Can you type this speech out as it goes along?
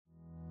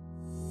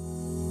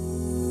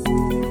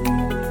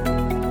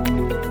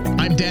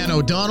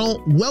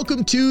O'Donnell.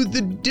 Welcome to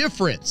The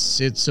Difference.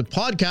 It's a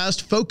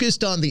podcast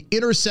focused on the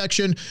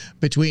intersection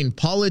between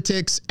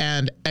politics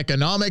and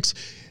economics,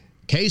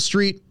 K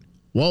Street,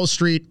 Wall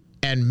Street,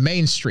 and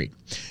Main Street.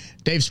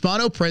 Dave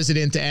Spano,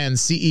 President and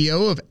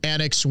CEO of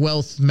Annex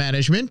Wealth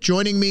Management,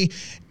 joining me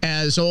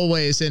as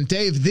always. And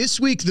Dave, this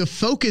week the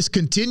focus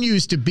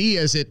continues to be,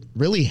 as it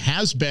really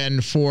has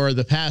been for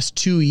the past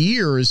 2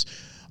 years,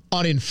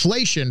 on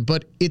inflation.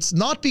 But it's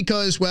not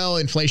because, well,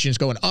 inflation is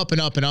going up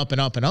and up and up and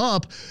up and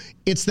up.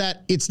 It's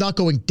that it's not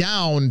going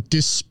down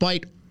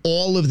despite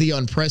all of the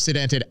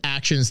unprecedented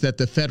actions that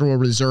the Federal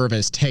Reserve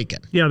has taken.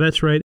 Yeah,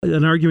 that's right.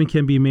 An argument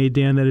can be made,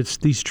 Dan, that it's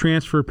these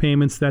transfer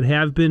payments that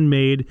have been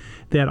made,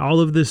 that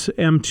all of this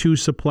M2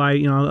 supply,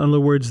 in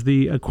other words,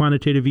 the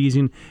quantitative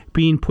easing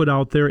being put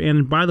out there.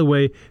 And by the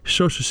way,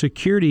 Social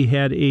Security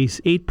had a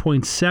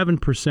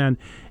 8.7%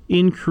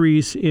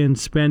 increase in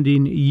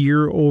spending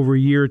year over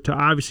year to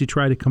obviously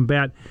try to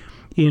combat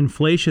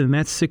inflation, and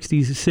that's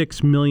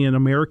 66 million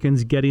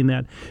Americans getting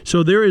that.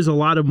 So there is a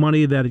lot of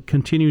money that it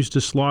continues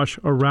to slosh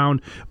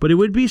around, but it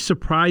would be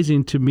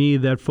surprising to me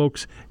that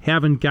folks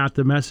haven't got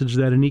the message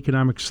that an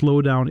economic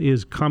slowdown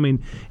is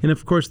coming. And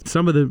of course,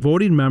 some of the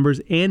voting members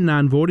and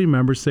non-voting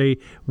members say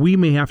we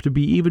may have to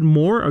be even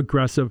more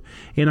aggressive,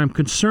 and I'm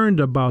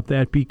concerned about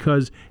that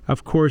because,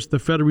 of course, the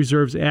Federal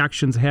Reserve's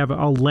actions have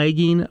a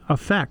lagging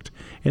effect,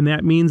 and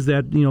that means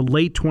that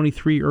late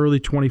 23, early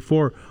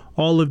 24,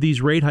 all of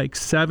these rate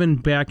hikes, 7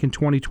 back in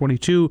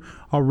 2022,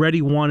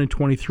 already 1 in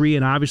 23,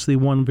 and obviously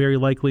 1 very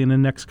likely in the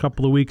next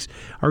couple of weeks,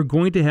 are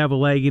going to have a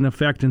lagging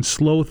effect and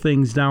slow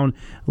things down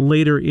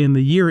later in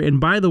the year.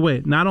 And by the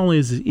way, not only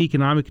is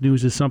economic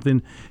news is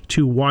something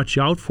to watch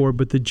out for,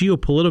 but the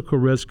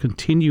geopolitical risks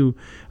continue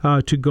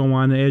to go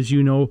on. As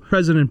you know,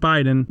 President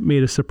Biden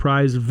made a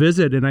surprise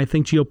visit, and I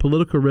think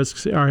geopolitical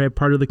risks are a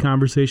part of the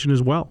conversation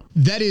as well.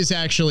 That is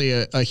actually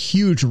a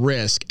huge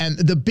risk. And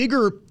the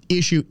bigger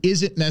issue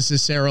isn't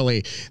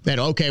necessarily that,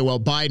 okay, well,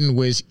 Biden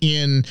was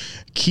in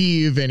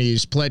Kyiv and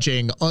he's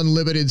pledging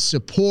unlimited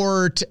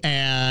support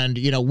and,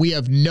 we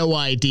have no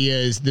idea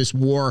as this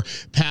war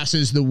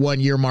passes the 1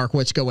 year mark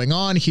what's going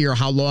on here,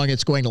 how long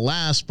it's going to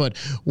last. But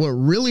what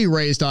really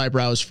raised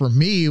eyebrows for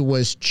me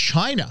was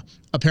China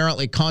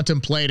apparently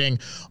contemplating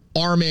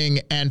arming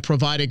and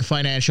providing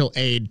financial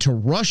aid to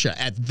Russia.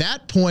 At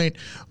that point,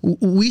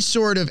 we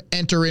sort of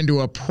enter into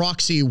a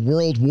proxy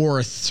World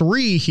War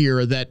III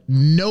here that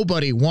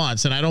nobody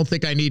wants. And I don't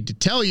think I need to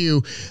tell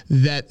you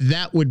that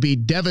that would be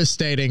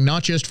devastating,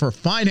 not just for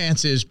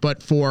finances,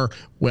 but for,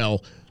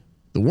 well,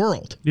 the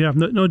world. Yeah,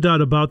 no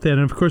doubt about that.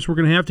 And of course, we're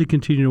going to have to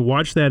continue to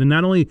watch that. And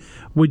not only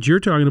what you're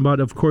talking about,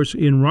 of course,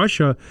 in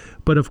Russia,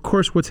 but of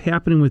course, what's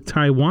happening with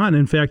Taiwan.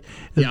 In fact,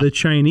 the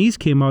Chinese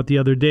came out the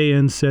other day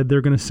and said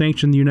they're going to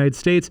sanction the United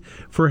States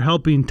for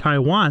helping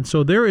Taiwan.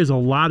 So there is a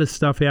lot of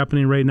stuff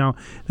happening right now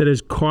that is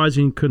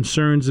causing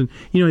concerns. And,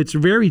 it's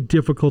very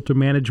difficult to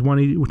manage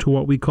money to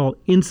what we call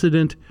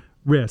incident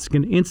risk.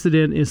 An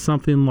incident is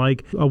something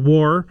like a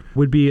war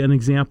would be an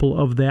example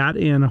of that,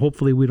 and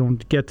hopefully we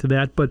don't get to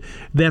that, but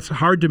that's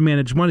hard to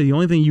manage money. The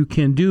only thing you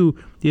can do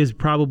is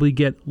probably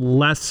get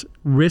less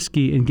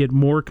risky and get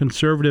more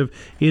conservative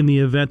in the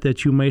event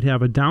that you might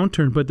have a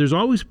downturn. But there's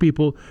always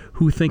people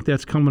who think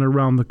that's coming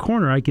around the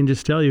corner. I can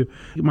just tell you,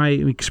 my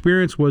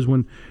experience was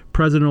when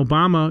President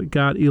Obama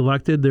got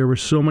elected, there were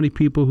so many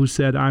people who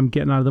said, I'm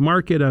getting out of the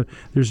market.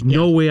 There's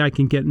no way I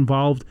can get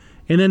involved.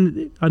 And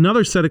then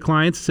another set of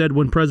clients said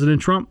when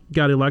President Trump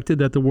got elected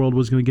that the world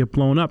was going to get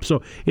blown up.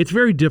 So it's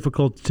very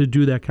difficult to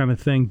do that kind of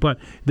thing. But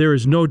there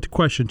is no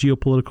question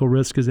geopolitical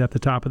risk is at the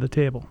top of the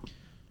table.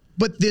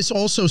 But this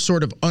also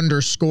sort of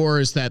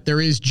underscores that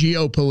there is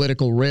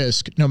geopolitical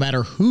risk no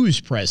matter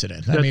who's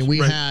president. I mean, we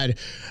had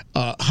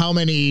how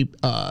many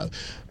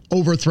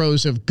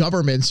overthrows of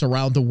governments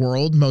around the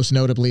world, most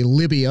notably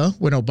Libya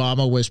when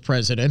Obama was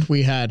president.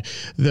 We had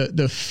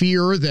the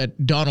fear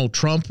that Donald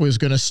Trump was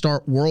going to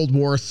start World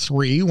War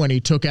III when he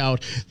took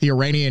out the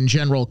Iranian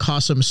general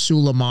Qasem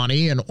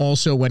Soleimani, and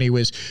also when he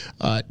was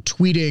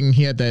tweeting,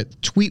 he had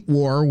that tweet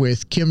war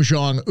with Kim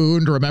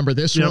Jong-un. Remember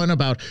this one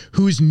about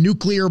whose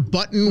nuclear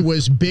button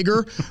was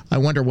bigger? I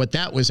wonder what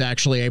that was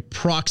actually, a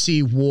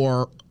proxy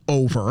war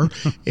over,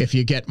 if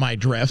you get my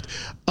drift.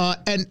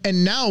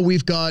 And now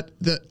we've got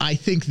I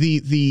think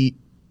the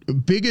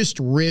biggest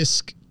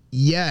risk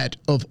yet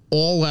of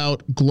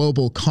all-out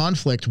global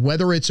conflict,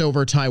 whether it's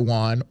over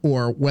Taiwan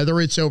or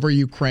whether it's over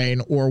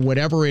Ukraine or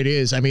whatever it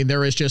is. I mean,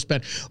 there has just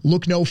been,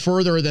 look no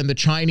further than the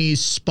Chinese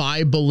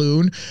spy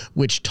balloon,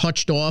 which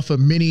touched off a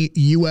mini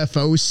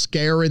UFO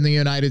scare in the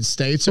United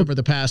States over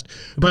the past.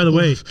 By the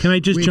way, can I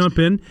just jump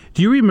in?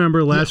 Do you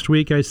remember last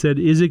week I said,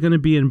 is it going to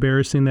be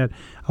embarrassing that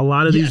a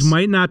lot of these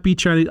might not be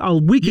Chinese? A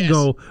week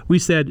ago, we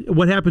said,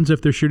 what happens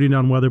if they're shooting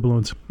down weather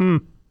balloons?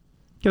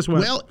 Guess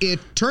what? Well, it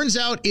turns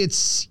out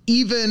it's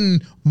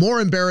even more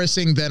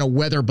embarrassing than a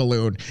weather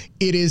balloon.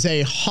 It is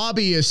a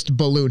hobbyist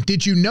balloon.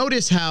 Did you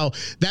notice how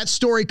that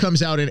story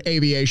comes out in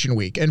Aviation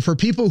Week? And for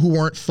people who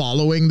weren't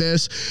following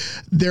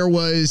this, there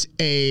was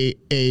a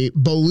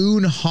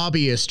balloon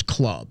hobbyist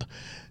club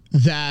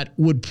that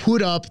would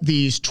put up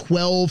these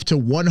 $12 to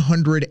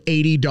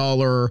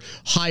 $180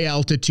 high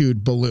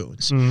altitude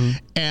balloons.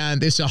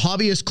 And it's a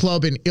hobbyist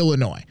club in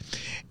Illinois.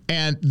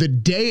 And the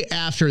day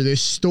after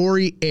this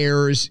story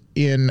airs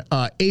in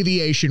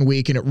Aviation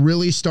Week, and it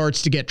really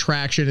starts to get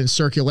traction and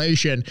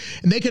circulation,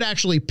 and they could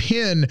actually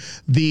pin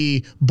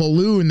the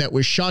balloon that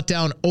was shot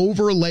down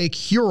over Lake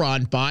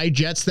Huron by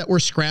jets that were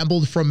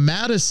scrambled from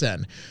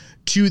Madison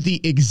to the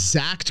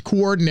exact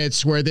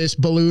coordinates where this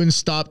balloon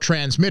stopped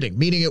transmitting,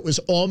 meaning it was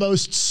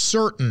almost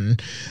certain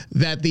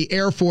that the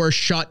Air Force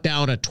shot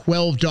down a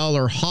 $12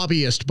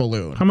 hobbyist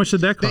balloon. How much did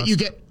that cost? That you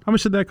get. How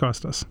much did that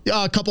cost us?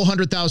 A couple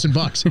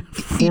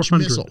 $100,000 each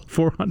missile.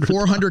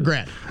 400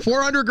 grand.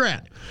 400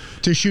 grand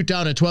to shoot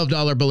down a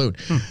 $12 balloon.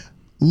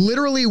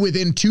 Literally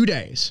within 2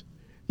 days,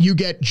 you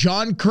get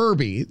John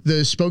Kirby,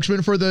 the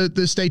spokesman for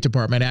the State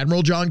Department,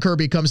 Admiral John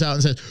Kirby, comes out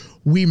and says,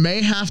 we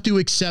may have to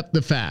accept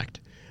the fact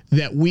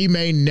that we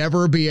may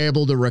never be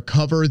able to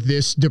recover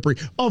this debris.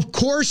 Of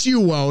course you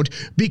won't,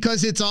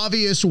 because it's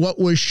obvious what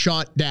was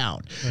shot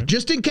down. Right.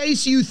 Just in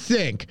case you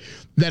think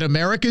that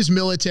America's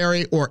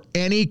military or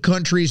any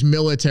country's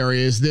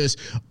military is this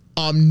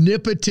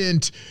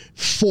omnipotent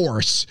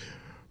force,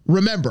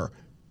 remember,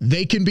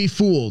 they can be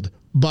fooled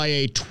by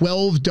a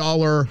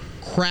 $12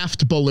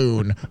 craft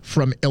balloon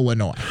from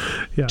Illinois.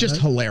 Yeah, just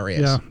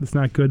hilarious. Yeah, it's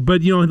not good.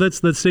 But, let's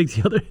take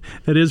the other,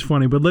 that is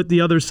funny. But the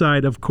other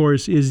side, of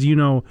course, is,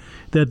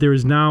 that there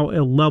is now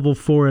a level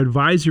 4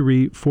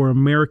 advisory for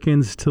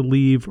Americans to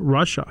leave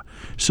Russia.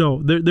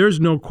 So there's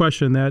no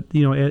question that,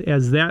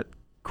 as that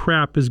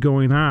crap is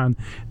going on,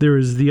 there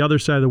is the other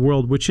side of the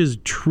world, which is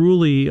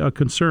truly a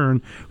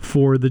concern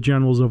for the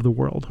generals of the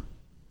world.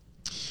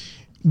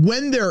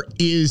 When there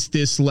is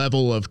this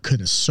level of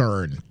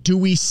concern, do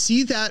we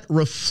see that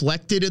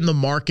reflected in the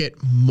market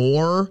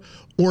more,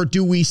 or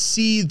do we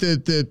see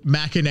the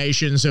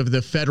machinations of the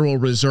Federal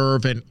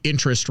Reserve and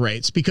interest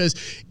rates? Because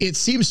it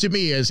seems to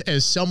me,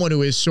 as someone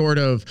who has sort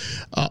of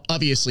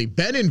obviously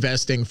been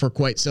investing for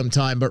quite some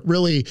time, but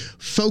really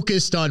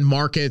focused on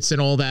markets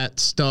and all that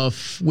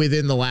stuff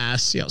within the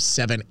last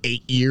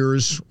 7-8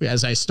 years,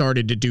 as I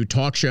started to do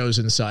talk shows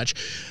and such.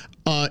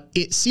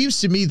 It seems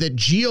to me that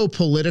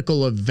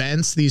geopolitical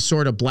events, these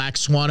sort of black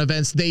swan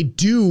events, they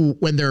do,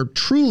 when they're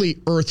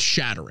truly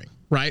earth-shattering,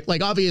 right?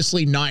 Like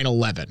obviously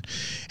 9/11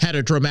 had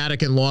a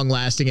dramatic and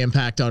long-lasting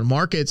impact on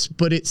markets,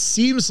 but it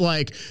seems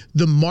like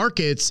the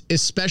markets,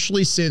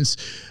 especially since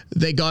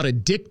they got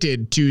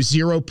addicted to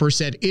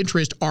 0%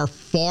 interest, are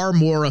far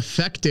more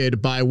affected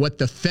by what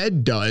the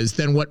Fed does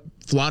than what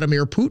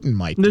Vladimir Putin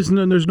might do.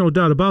 There's no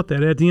doubt about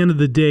that. At the end of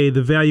the day,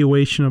 the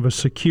valuation of a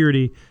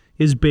security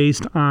is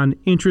based on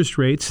interest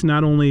rates.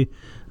 Not only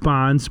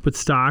bonds, but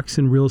stocks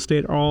and real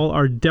estate all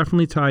are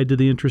definitely tied to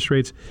the interest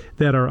rates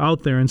that are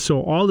out there. And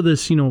so all of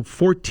this,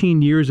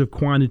 14 years of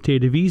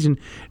quantitative easing,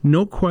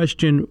 no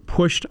question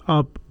pushed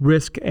up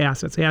risk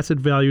assets, asset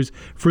values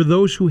for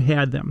those who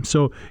had them.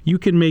 So you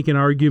can make an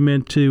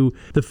argument to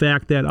the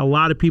fact that a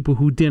lot of people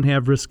who didn't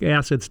have risk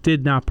assets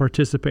did not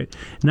participate.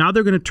 Now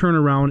they're going to turn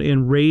around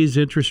and raise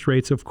interest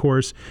rates, of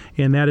course,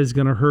 and that is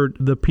going to hurt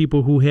the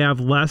people who have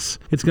less.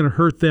 It's going to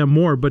hurt them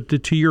more.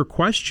 But to your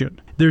question,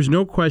 there's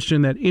no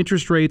question that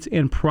interest rates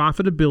and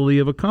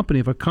profitability of a company,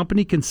 if a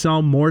company can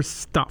sell more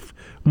stuff,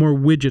 more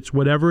widgets,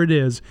 whatever it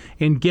is,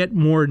 and get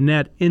more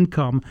net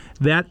income,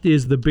 that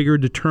is the bigger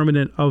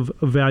determinant of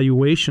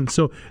valuation.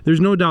 So there's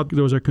no doubt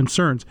those are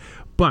concerns.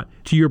 But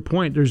to your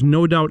point, there's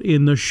no doubt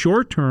in the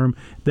short term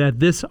that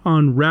this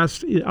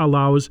unrest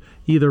allows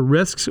either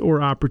risks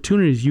or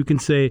opportunities. You can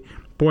say,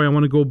 boy, I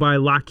want to go buy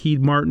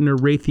Lockheed Martin or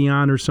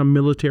Raytheon or some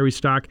military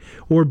stock,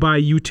 or buy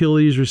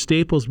utilities or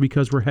staples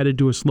because we're headed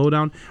to a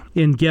slowdown,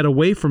 and get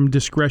away from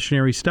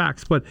discretionary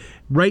stocks. But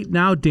right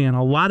now, Dan,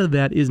 a lot of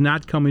that is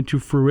not coming to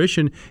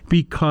fruition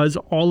because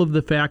all of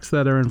the facts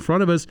that are in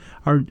front of us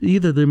are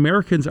either the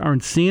Americans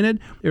aren't seeing it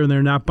or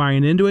they're not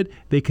buying into it.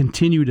 They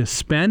continue to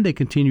spend. They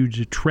continue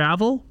to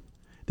travel.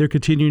 They're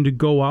continuing to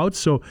go out.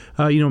 So,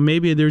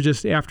 maybe they're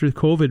just after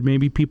COVID,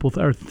 maybe people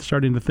are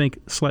starting to think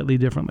slightly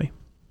differently.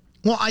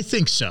 Well, I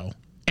think so.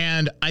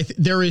 And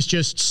there is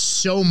just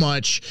so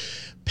much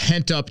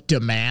pent-up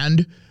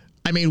demand.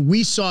 I mean,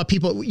 we saw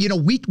people,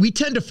 we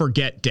tend to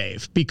forget,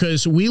 Dave,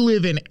 because we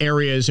live in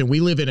areas and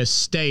we live in a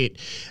state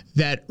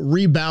that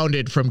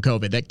rebounded from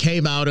COVID, that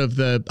came out of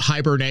the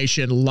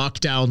hibernation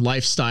lockdown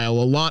lifestyle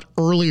a lot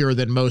earlier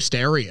than most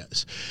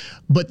areas.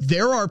 But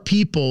there are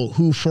people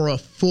who for a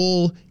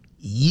full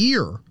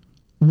year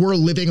were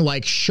living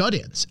like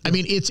shut-ins. I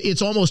mean,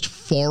 it's almost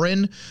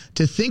foreign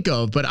to think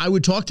of, but I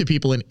would talk to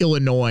people in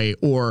Illinois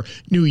or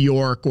New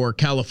York or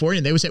California,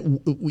 and they would say,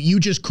 you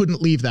just couldn't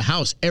leave the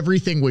house.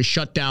 Everything was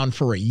shut down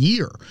for a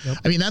year. Yep.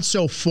 I mean, that's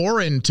so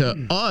foreign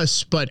to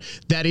us, but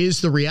that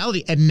is the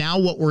reality. And now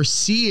what we're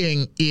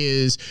seeing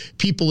is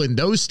people in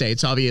those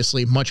states,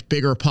 obviously much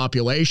bigger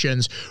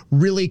populations,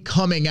 really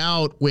coming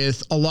out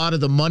with a lot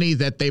of the money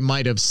that they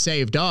might have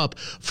saved up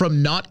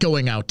from not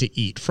going out to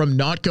eat, from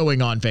not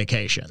going on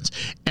vacations.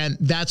 And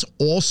that's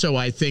also,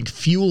 I think,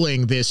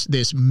 fueling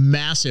this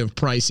massive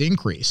price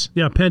increase.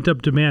 Yeah,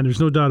 pent-up demand. There's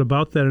no doubt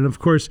about that. And, of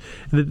course,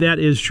 that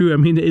is true. I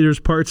mean, there's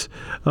parts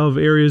of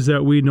areas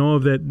that we know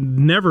of that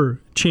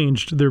never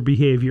changed their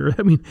behavior.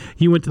 I mean,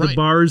 you went to the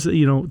bars,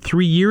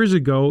 3 years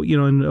ago,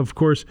 and, of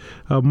course,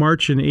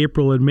 March and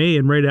April and May,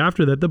 and right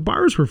after that, the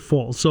bars were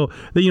full. So,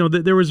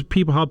 there was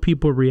how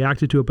people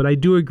reacted to it. But I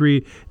do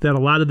agree that a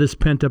lot of this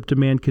pent-up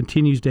demand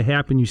continues to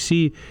happen. You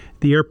see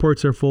the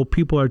airports are full,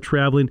 people are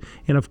traveling,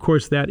 and of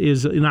course that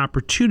is an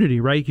opportunity,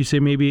 right? You say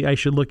maybe I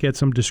should look at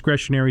some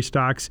discretionary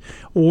stocks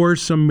or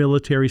some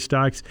military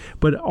stocks,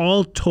 but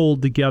all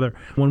told together.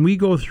 When we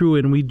go through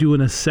and we do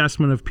an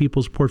assessment of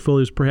people's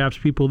portfolios, perhaps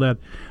people that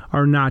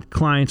are not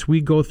clients,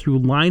 we go through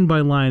line by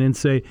line and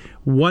say,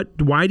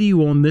 why do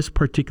you own this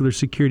particular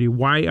security?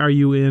 Why are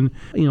you in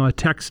a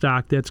tech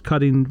stock that's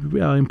cutting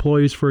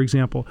employees, for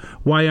example?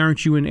 Why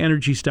aren't you in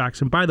energy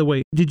stocks? And by the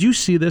way, did you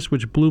see this,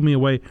 which blew me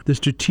away? The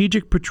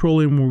Strategic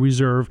Petroleum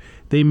Reserve,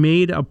 they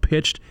made a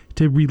pitch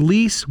to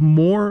release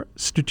more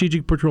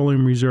Strategic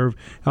Petroleum Reserve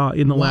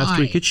in the last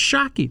week. It's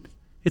shocking.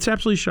 It's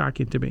absolutely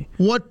shocking to me.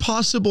 What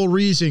possible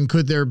reason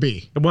could there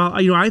be? Well,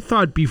 I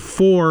thought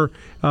before,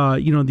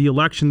 the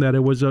election that it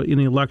was an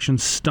election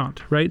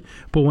stunt, right?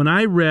 But when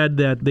I read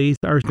that they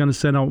are going to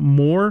send out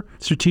more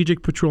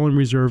Strategic Petroleum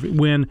Reserve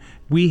when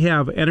we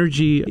have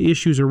energy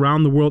issues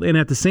around the world, and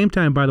at the same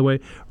time, by the way,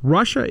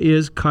 Russia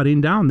is cutting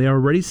down. They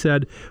already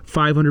said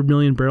 500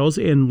 million barrels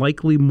and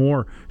likely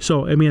more.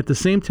 So, at the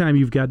same time,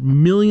 you've got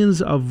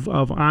millions of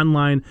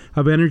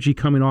energy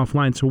coming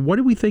offline. So what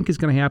do we think is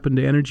going to happen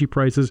to energy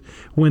prices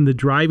when the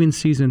driving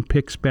season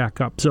picks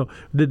back up? So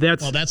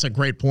that's a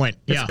great point.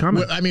 Yeah,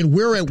 coming.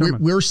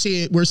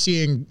 We're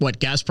seeing what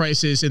gas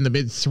prices in the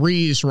mid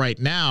threes right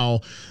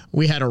now.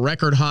 We had a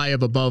record high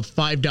of above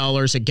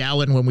 $5 a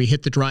gallon when we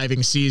hit the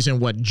driving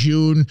season.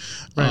 June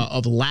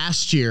of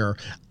last year.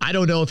 I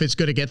don't know if it's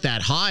going to get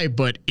that high,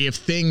 but if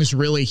things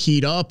really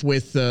heat up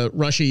with the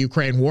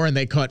Russia-Ukraine war and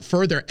they cut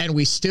further, and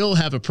we still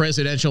have a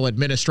presidential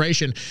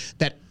administration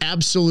that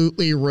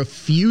absolutely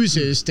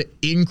refuses to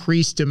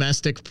increase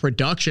domestic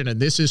production, and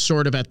this is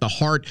sort of at the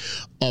heart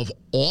of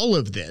all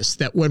of this,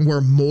 that when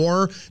we're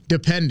more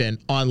dependent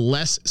on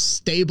less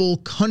stable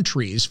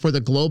countries for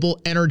the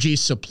global energy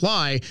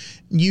supply,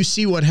 you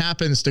see what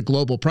happens to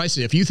global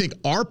prices. If you think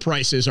our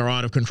prices are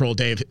out of control,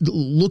 Dave,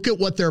 look at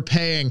what they're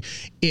paying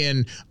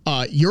in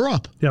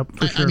Europe. Yep,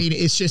 for sure.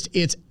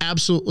 It's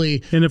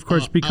absolutely and of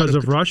course because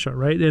of Russia,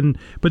 right?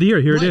 But here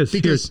it is.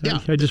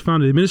 I just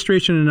found it. The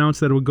administration announced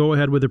that it would go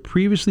ahead with a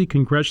previously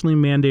congressionally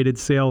mandated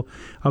sale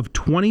of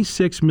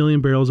 26 million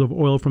barrels of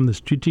oil from the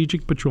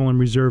Strategic Petroleum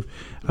Reserve,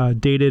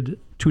 dated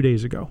 2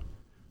 days ago.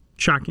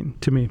 Shocking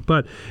to me.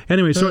 But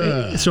anyway, so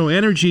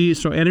energy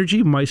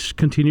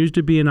continues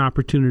to be an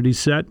opportunity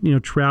set.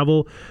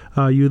 Travel,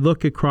 you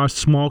look across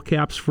small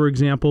caps, for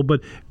example,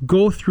 but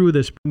go through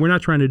this. We're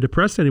not trying to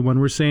depress anyone.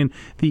 We're saying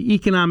the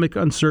economic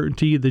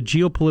uncertainty, the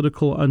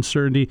geopolitical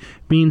uncertainty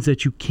means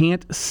that you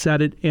can't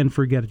set it and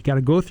forget it. You got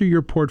to go through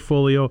your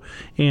portfolio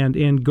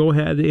and go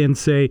ahead and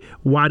say,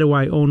 why do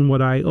I own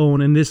what I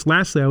own? And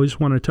lastly, I just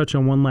want to touch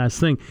on one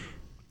last thing.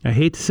 I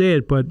hate to say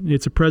it, but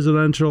it's a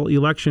presidential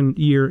election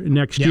year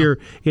next year,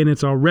 and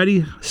it's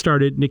already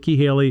started. Nikki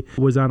Haley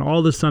was on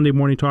all the Sunday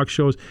morning talk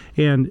shows,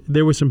 and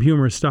there was some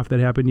humorous stuff that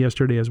happened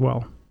yesterday as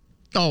well.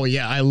 Oh,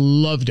 yeah, I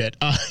loved it.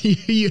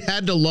 You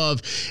had to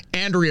love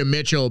Andrea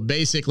Mitchell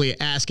basically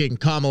asking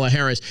Kamala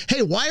Harris,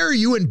 hey, why are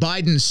you and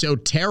Biden so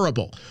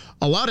terrible?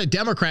 A lot of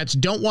Democrats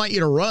don't want you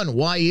to run.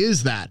 Why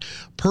is that?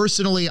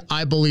 Personally,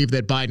 I believe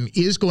that Biden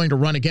is going to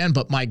run again,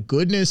 but my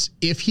goodness,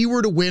 if he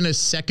were to win a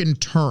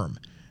second term,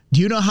 do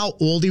you know how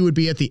old he would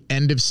be at the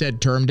end of said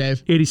term,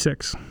 Dave?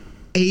 86.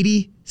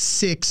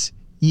 86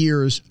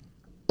 years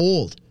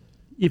old.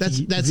 If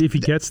he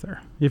gets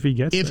there. If he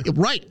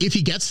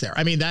gets there.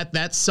 I mean,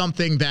 that's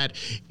something that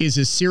is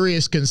a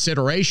serious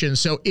consideration.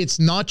 So it's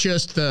not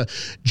just the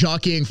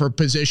jockeying for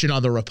position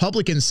on the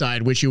Republican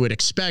side, which you would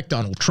expect.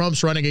 Donald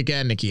Trump's running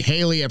again, Nikki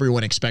Haley,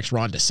 everyone expects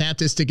Ron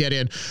DeSantis to get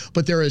in.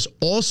 But there is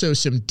also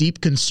some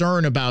deep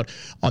concern about,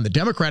 on the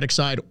Democratic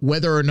side,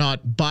 whether or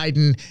not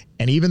Biden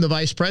and even the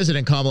vice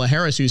president, Kamala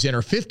Harris, who's in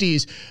her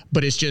 50s,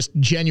 but is just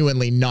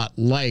genuinely not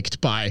liked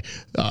by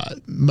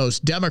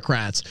most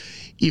Democrats,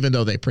 even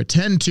though they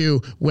pretend to,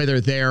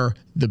 whether they're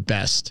the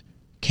best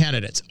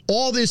candidates.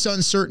 All this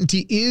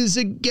uncertainty is,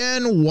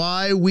 again,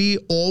 why we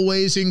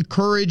always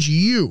encourage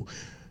you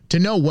to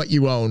know what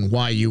you own,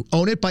 why you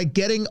own it, by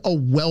getting a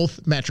wealth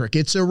metric.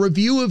 It's a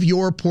review of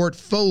your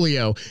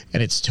portfolio,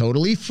 and it's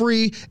totally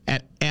free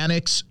at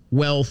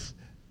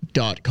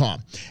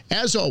AnnexWealth.com.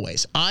 As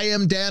always, I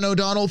am Dan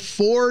O'Donnell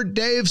for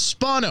Dave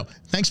Spano.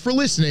 Thanks for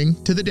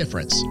listening to The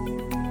Difference.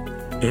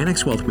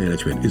 Annex Wealth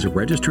Management is a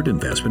registered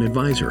investment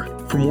advisor.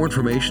 For more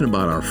information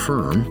about our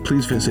firm,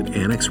 please visit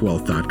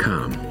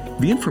AnnexWealth.com.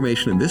 The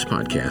information in this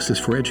podcast is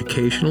for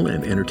educational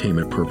and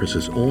entertainment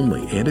purposes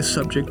only and is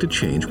subject to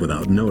change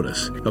without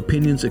notice.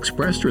 Opinions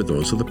expressed are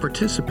those of the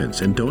participants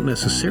and don't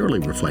necessarily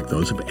reflect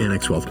those of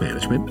Annex Wealth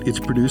Management,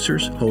 its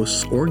producers,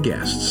 hosts, or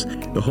guests.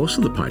 The host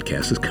of the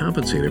podcast is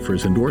compensated for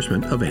his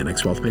endorsement of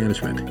Annex Wealth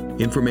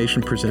Management.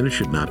 Information presented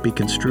should not be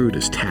construed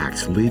as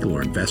tax, legal,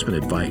 or investment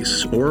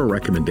advice, or a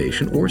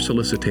recommendation or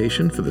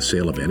solicitation for the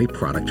sale of any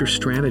product or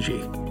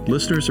strategy.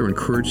 Listeners are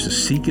encouraged to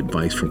seek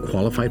advice from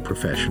qualified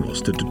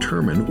professionals to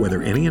determine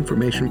whether any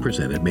information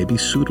presented may be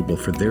suitable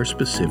for their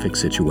specific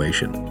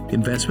situation.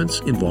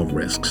 Investments involve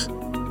risks.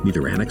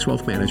 Neither Annex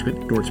Wealth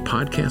Management nor its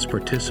podcast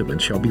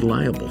participants shall be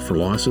liable for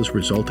losses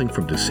resulting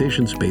from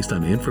decisions based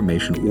on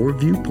information or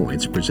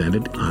viewpoints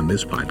presented on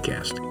this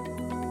podcast.